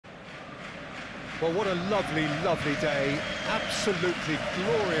Well, what a lovely, lovely day. Absolutely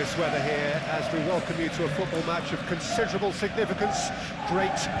glorious weather here as we welcome you to a football match of considerable significance,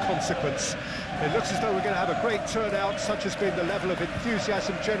 great consequence. It looks as though we're going to have a great turnout, such has been the level of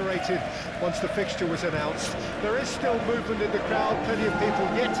enthusiasm generated once the fixture was announced. There is still movement in the crowd, plenty of people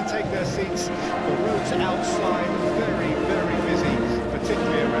yet to take their seats. The roads outside very, very busy,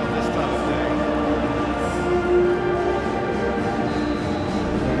 particularly around this time of day.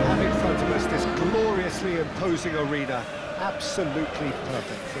 This gloriously imposing arena, absolutely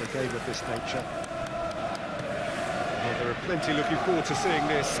perfect for a game of this nature. Well, there are plenty looking forward to seeing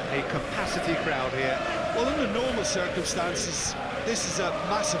this, a capacity crowd here. Well, under normal circumstances, this is a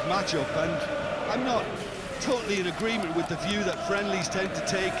massive matchup, and I'm not totally in agreement with the view that friendlies tend to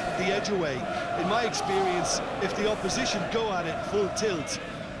take the edge away. In my experience, if the opposition go at it full tilt,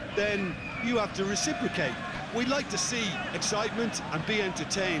 then you have to reciprocate. We'd like to see excitement and be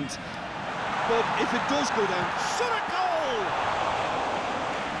entertained. But if it does go down, shot a goal!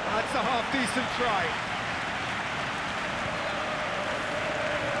 That's a half-decent try.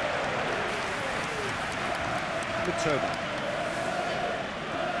 Matoma.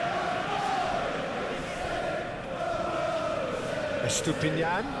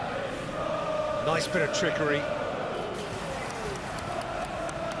 Estupinian. Nice bit of trickery.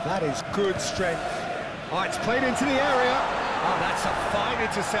 That is good strength. Oh, it's played into the area. Oh, that's a fine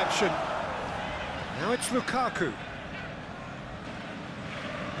interception. Now it's Lukaku.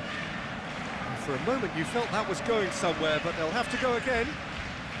 And for a moment you felt that was going somewhere, but they'll have to go again.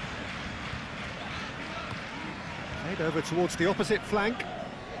 Played over towards the opposite flank.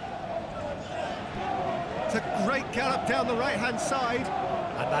 It's a great gallop down the right-hand side,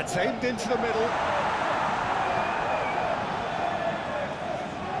 and that's aimed into the middle.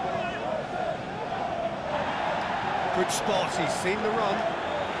 Good spot, he's seen the run.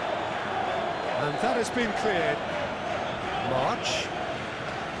 And that has been cleared. March.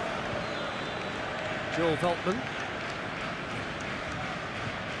 Joel Veltman.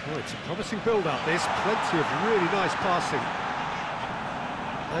 Oh, it's a promising build-up, this. Plenty of really nice passing.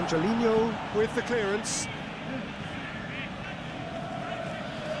 Angelino with the clearance.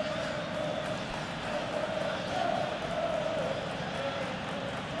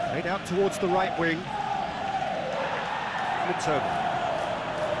 Played out towards the right wing. Matoma.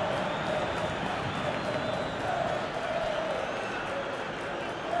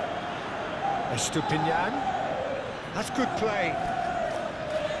 Estupinian. That's good play.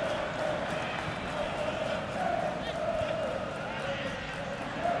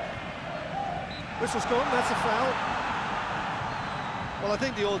 Whistle's gone, that's a foul. Well, I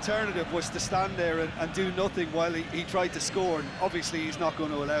think the alternative was to stand there and do nothing while he tried to score, and obviously he's not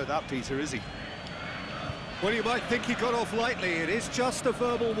going to allow that, Peter, is he? Well, you might think he got off lightly. It is just a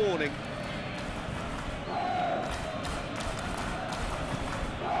verbal warning.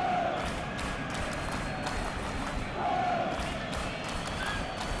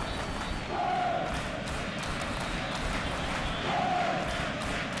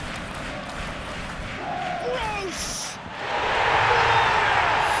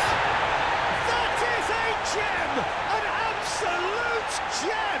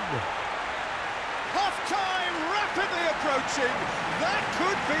 That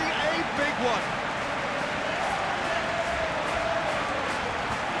could be a big one.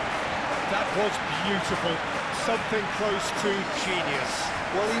 That was beautiful. Something close to genius.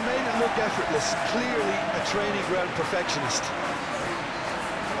 Well, he made it look effortless. Clearly a training ground perfectionist.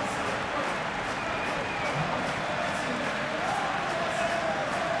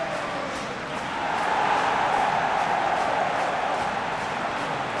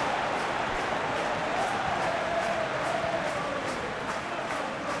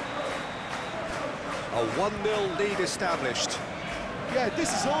 A 1-0 lead established. Yeah, this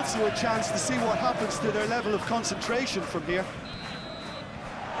is also a chance to see what happens to their level of concentration from here.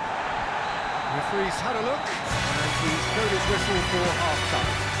 Referee's had a look, and he's blown his whistle for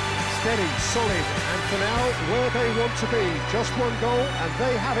half-time. Steady, solid, and for now, where they want to be. Just one goal, and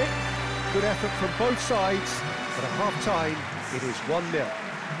they have it. Good effort from both sides, but at half-time, it is 1-0.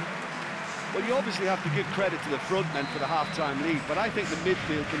 Well, you obviously have to give credit to the front men for the half-time lead, but I think the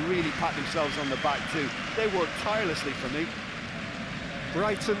midfield can really pat themselves on the back too. They worked tirelessly for me.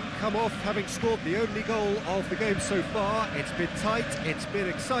 Brighton come off having scored the only goal of the game so far. It's been tight, it's been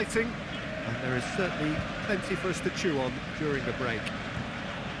exciting, and there is certainly plenty for us to chew on during the break.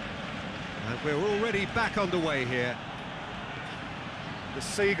 And we're already back underway here. The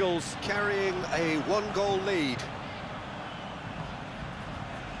Seagulls carrying a 1-goal lead.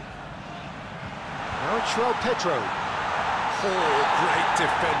 Now it's Pedro. Oh, great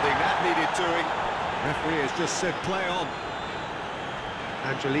defending, that needed doing. Referee has just said play on.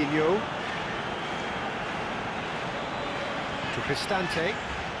 Angelino. To Cristante.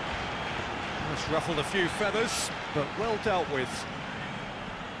 That's ruffled a few feathers, but well dealt with.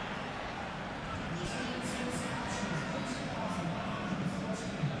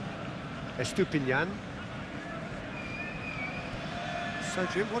 Estupinian. So,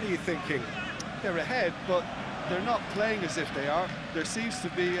 Jim, what are you thinking? They're ahead, but they're not playing as if they are. There seems to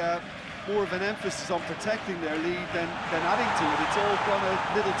be more of an emphasis on protecting their lead than adding to it. It's all gone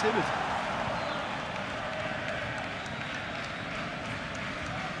a little timid.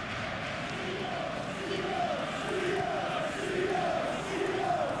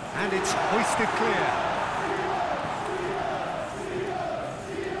 And it's hoisted clear.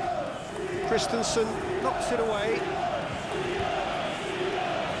 Christensen knocks it away.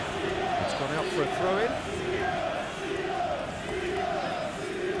 It's gone out for a throw-in.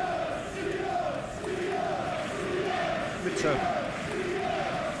 Midterm.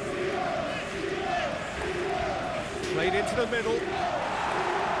 Played into the middle.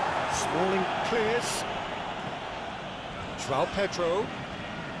 Smalling clears. João Pedro.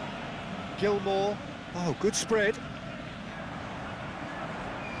 Gilmore. Oh, good spread.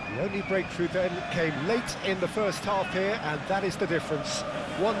 The only breakthrough then came late in the first half here, and that is the difference.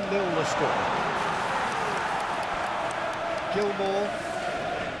 1-0 the score. Gilmore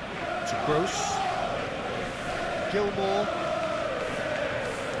to Gross. Gilmore.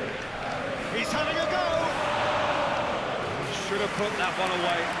 He's having a go! He should have put that one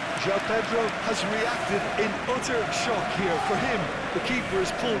away. João Pedro has reacted in utter shock here. For him, the keeper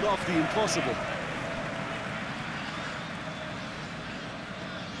has pulled off the impossible.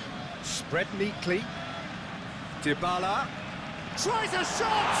 Spread neatly. Dybala tries a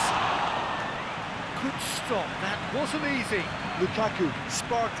shot! Good stop, that wasn't easy. Lukaku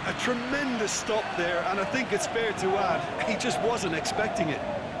sparked a tremendous stop there, and I think it's fair to add, he just wasn't expecting it.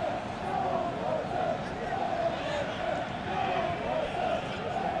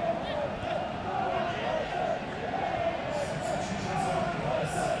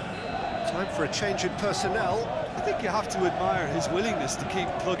 Time for a change in personnel. I think you have to admire his willingness to keep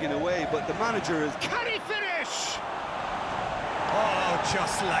plugging away, but the manager is... Can he finish? Oh,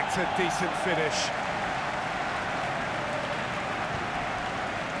 just lacked a decent finish.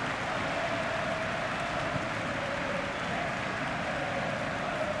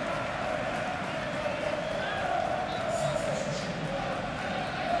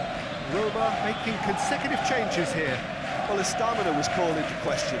 Roma making consecutive changes here. Well, his stamina was called into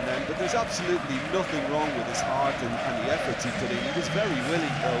question then, but there's absolutely nothing wrong with his heart and the efforts he put in. He was very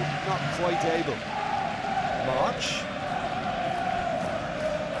willing, though, not quite able. March.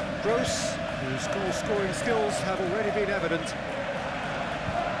 Gross, whose goal-scoring skills have already been evident.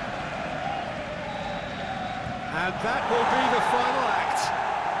 And that will be the final